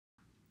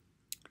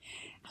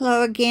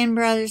Hello again,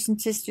 brothers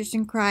and sisters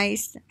in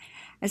Christ.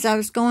 As I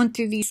was going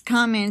through these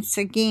comments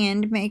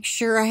again to make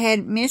sure I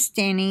hadn't missed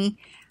any,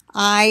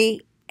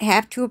 I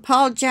have to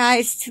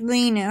apologize to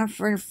Lena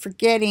for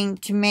forgetting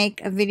to make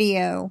a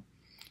video.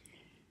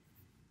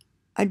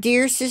 A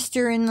dear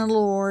sister in the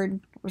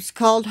Lord was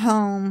called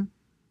home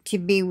to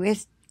be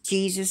with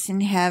Jesus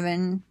in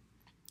heaven.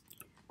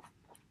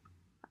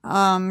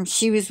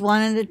 She was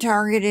one of the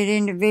targeted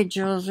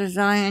individuals, as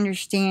I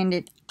understand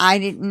it. I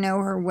didn't know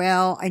her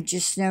well. I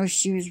just know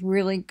she was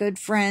really good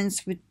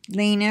friends with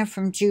Lena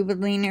from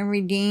Jubilina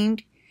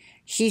Redeemed.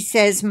 She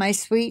says, my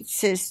sweet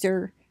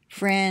sister,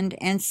 friend,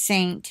 and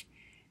saint.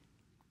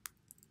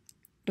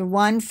 The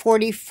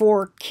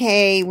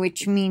 144K,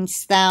 which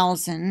means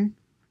 1,000,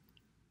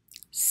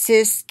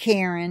 Sis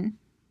Karen,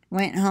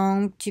 went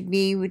home to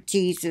be with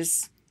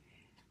Jesus.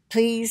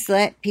 Please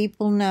let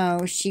people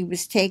know she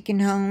was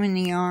taken home in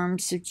the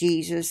arms of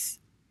Jesus.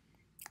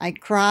 I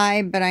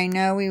cry, but I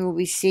know we will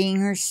be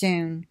seeing her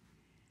soon.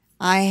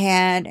 I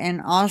had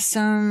an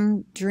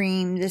awesome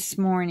dream this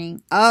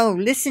morning. Oh,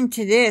 listen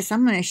to this.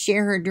 I'm going to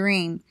share her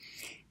dream.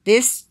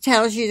 This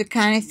tells you the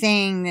kind of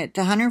thing that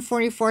the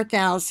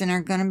 144,000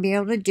 are going to be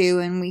able to do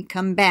when we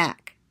come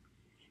back.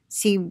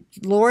 See,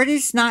 Lord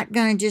is not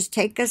going to just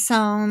take us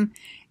home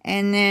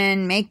and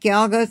then make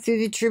y'all go through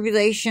the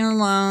tribulation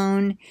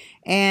alone.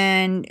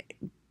 And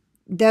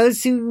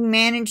those who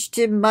manage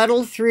to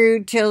muddle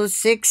through till the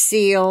sixth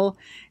seal,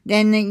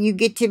 then you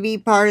get to be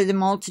part of the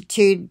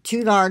multitude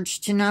too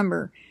large to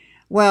number.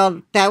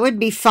 Well, that would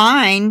be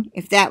fine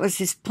if that was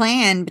his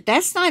plan, but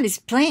that's not his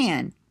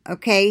plan.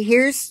 Okay,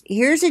 here's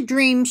a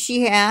dream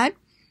she had,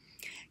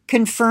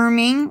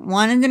 confirming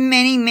one of the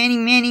many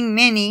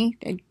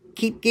that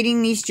keep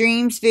getting these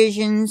dreams,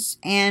 visions,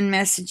 and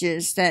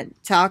messages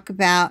that talk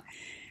about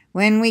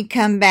when we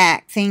come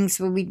back, things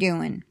we'll be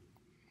doing.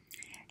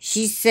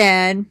 She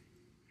said,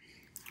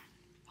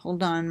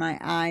 hold on, my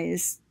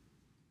eyes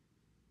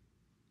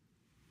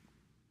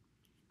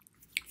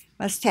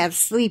must have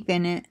sleep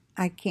in it.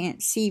 I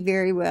can't see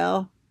very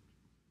well.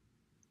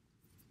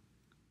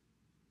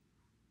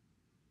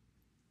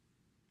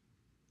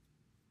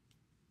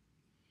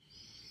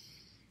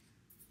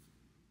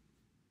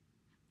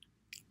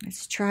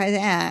 Let's try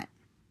that.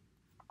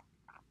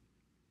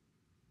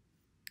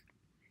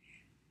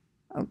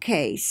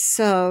 Okay,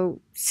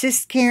 so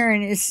Sis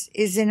Karen is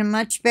in a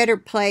much better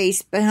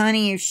place, but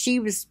honey, if she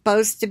was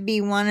supposed to be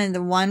one of the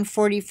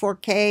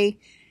 144K,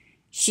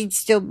 she'd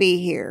still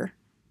be here.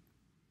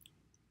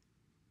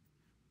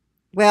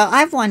 Well,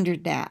 I've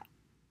wondered that.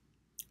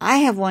 I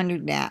have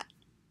wondered that.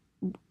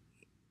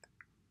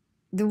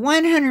 The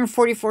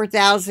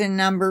 144,000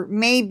 number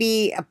may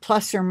be a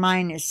plus or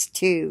minus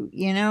 2.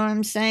 You know what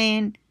I'm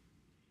saying?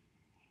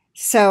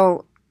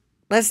 So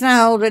let's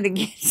not hold it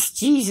against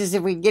Jesus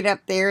if we get up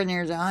there and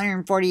there's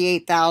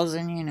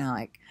 148,000, you know,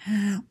 like,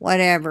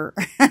 whatever.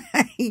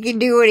 He can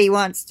do what he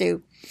wants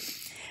to.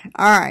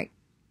 All right.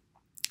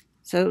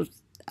 So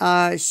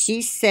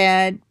she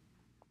said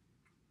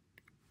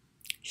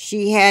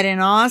she had an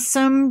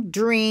awesome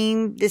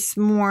dream this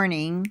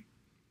morning,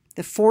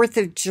 the 4th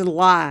of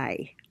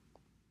July,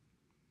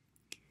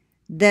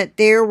 that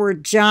there were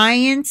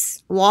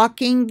giants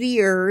walking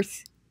the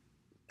earth,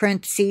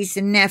 parentheses,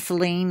 the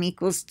Nephilim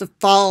equals the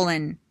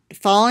fallen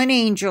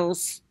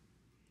angels.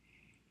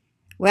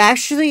 Well,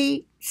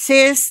 actually,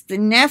 sis, the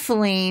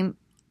Nephilim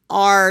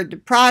are the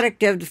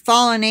product of the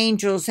fallen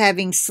angels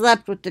having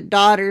slept with the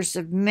daughters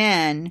of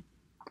men,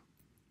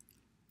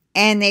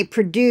 and they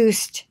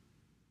produced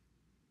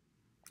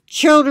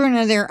children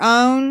of their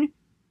own.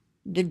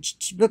 The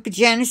book of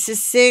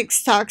Genesis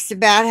 6 talks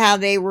about how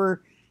they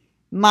were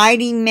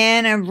mighty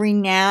men of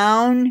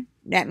renown.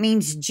 That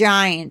means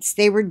giants.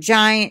 There were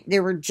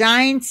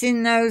giants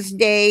in those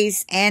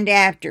days and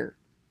after.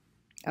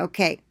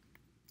 Okay.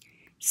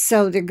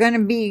 So they're going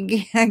to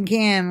be,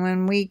 again,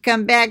 when we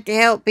come back to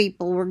help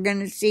people, we're going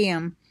to see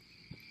them.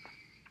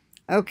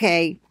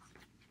 Okay.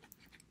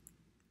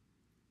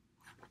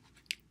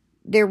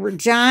 There were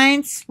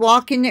giants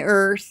walking the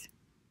earth.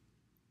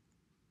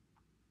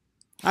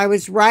 I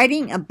was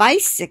riding a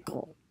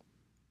bicycle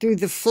through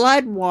the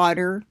flood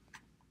water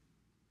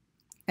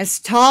as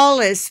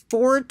tall as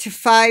 4 to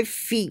 5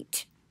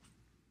 feet.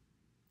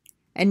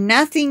 And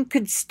nothing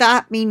could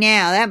stop me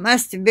now. That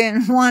must have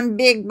been one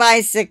big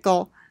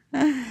bicycle.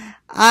 I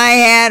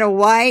had a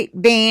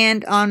white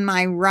band on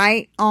my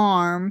right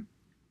arm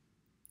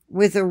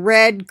with a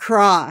red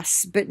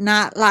cross, but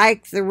not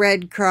like the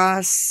red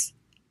cross.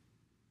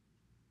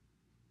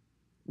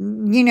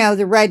 You know,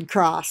 the red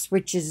cross,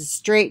 which is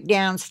straight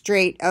down,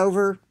 straight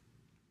over.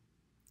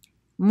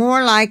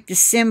 More like the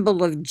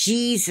symbol of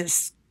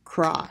Jesus'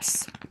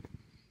 cross.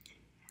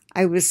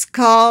 I was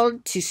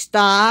called to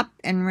stop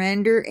and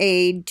render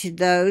aid to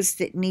those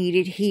that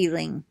needed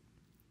healing.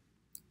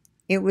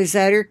 It was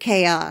utter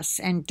chaos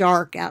and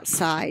dark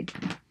outside.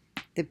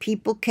 The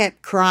people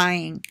kept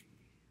crying,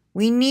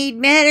 "We need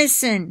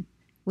medicine.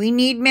 We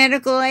need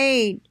medical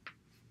aid."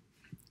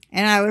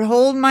 And I would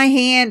hold my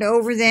hand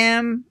over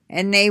them,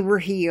 and they were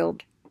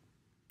healed.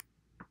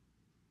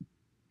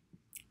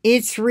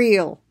 It's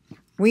real.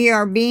 We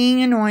are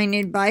being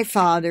anointed by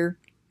Father.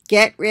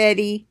 Get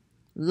ready.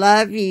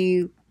 Love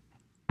you.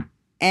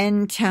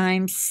 End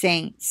time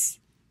saints.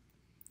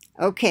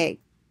 Okay,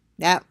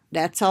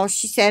 that's all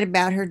she said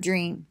about her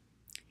dream.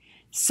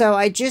 So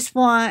I just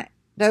want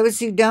those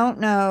who don't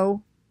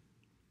know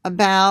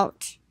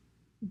about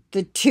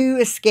the 2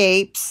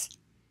 escapes.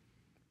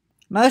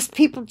 Most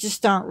people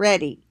just aren't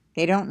ready.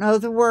 They don't know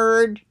the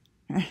word.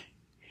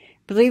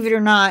 Believe it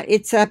or not,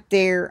 it's up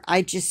there.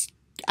 I just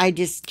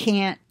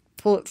can't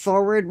pull it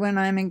forward when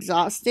I'm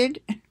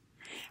exhausted.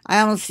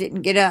 I almost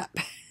didn't get up.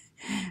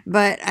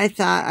 But I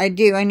thought I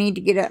need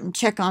to get up and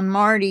check on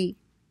Marty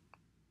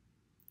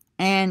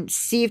and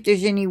see if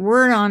there's any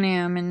word on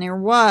him, and there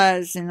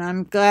was, and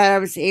I'm glad I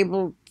was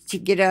able to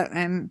get up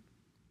and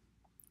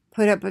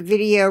put up a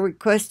video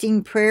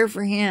requesting prayer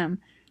for him.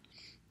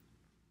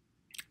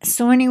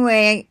 So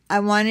anyway, I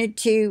wanted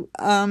to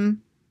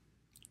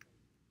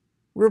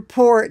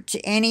report to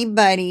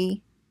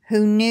anybody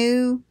who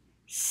knew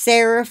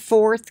Sarah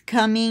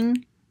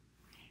Forthcoming.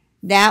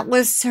 That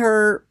was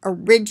her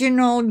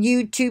original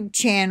YouTube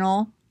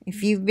channel,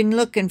 if you've been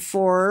looking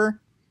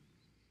for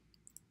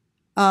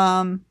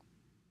her.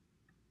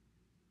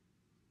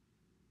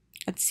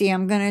 Let's see,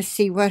 I'm going to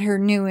see what her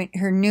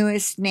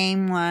newest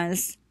name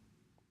was.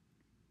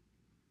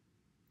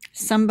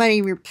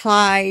 Somebody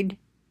replied,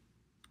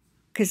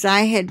 because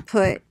I had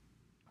put,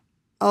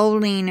 "Oh,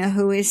 Lena,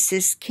 who is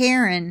Sis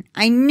Karen?"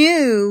 I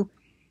knew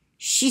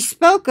she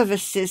spoke of a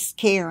Sis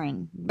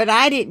Karen, but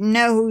I didn't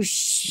know who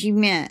she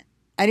meant.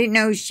 I didn't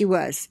know who she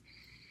was.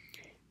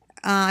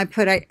 I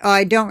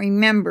don't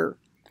remember.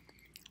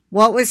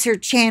 What was her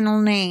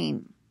channel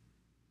name?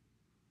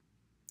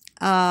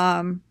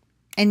 And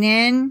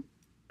then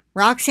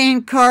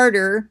Roxanne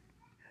Carter,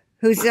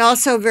 who's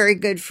also a very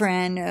good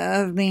friend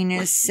of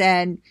Lena's,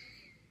 said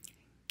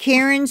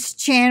Karen's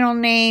channel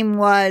name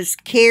was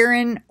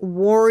Karen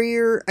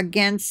Warrior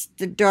Against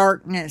the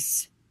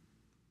Darkness.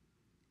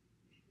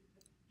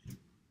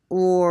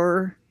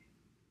 Or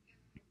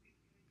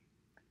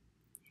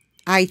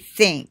I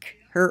think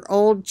her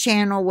old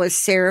channel was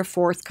Sarah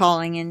Forth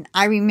Calling, and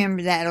I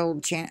remember that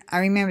old channel. I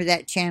remember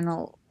that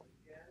channel,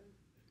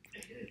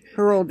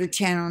 her older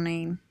channel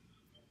name.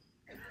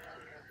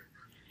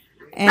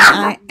 And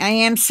I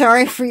am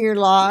sorry for your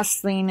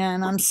loss, Lena,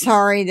 and I'm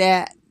sorry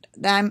that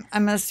I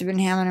must have been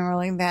having a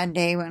really bad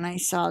day when I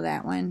saw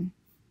that one.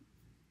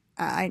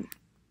 I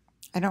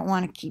don't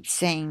want to keep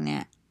saying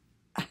that.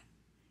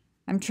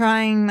 I'm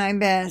trying my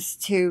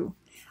best to.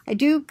 I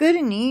do good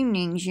in the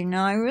evenings, you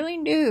know, I really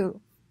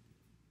do.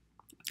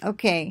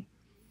 Okay.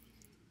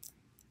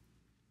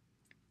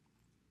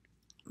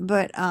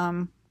 But,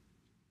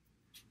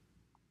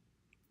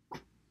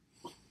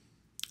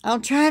 I'll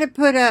try to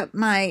put up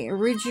my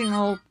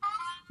original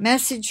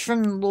message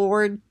from the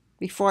Lord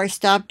before I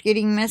stopped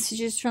getting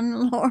messages from the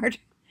Lord.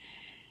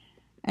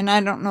 And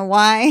I don't know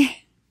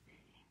why.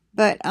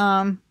 But,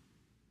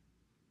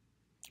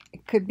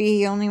 it could be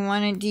he only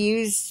wanted to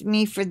use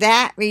me for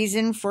that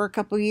reason for a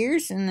couple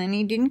years, and then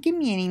he didn't give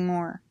me any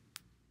more.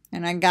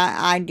 And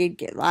I did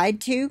get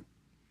lied to.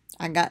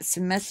 I got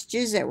some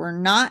messages that were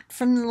not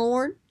from the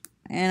Lord,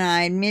 and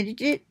I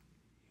admitted it.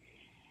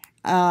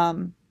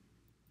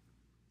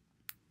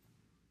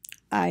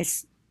 I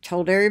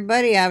told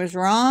everybody I was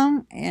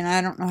wrong, and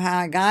I don't know how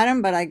I got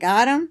them, but I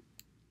got them,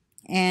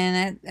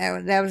 and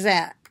that was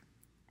that.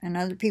 And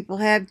other people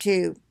have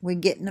too. We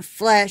get in the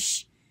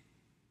flesh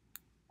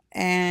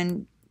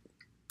and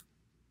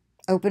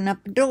open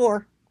up a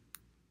door,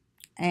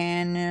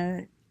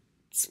 and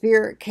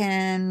Spirit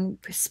can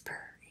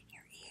whisper in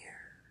your ear,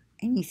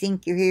 and you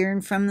think you're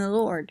hearing from the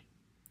Lord.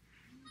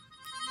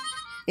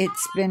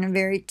 It's been a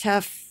very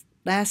tough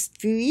last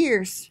few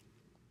years.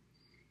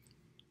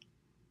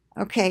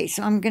 Okay,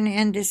 so I'm going to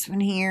end this one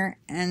here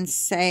and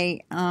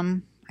say,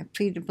 I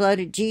plead the blood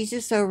of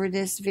Jesus over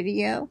this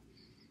video,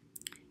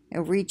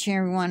 over each and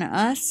every one of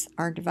us,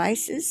 our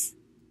devices.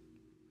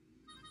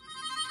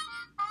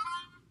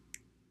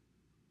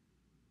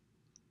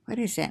 What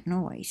is that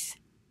noise?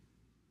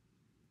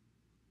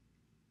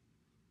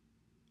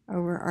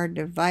 Over our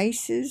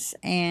devices,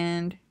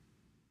 and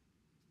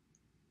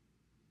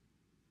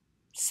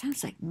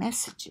sounds like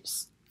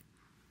messages.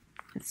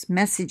 It's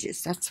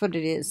messages, that's what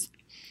it is.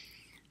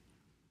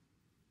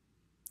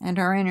 And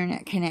our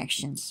internet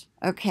connections.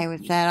 Okay,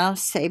 with that, I'll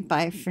say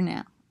bye for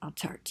now. I'll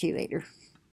talk to you later.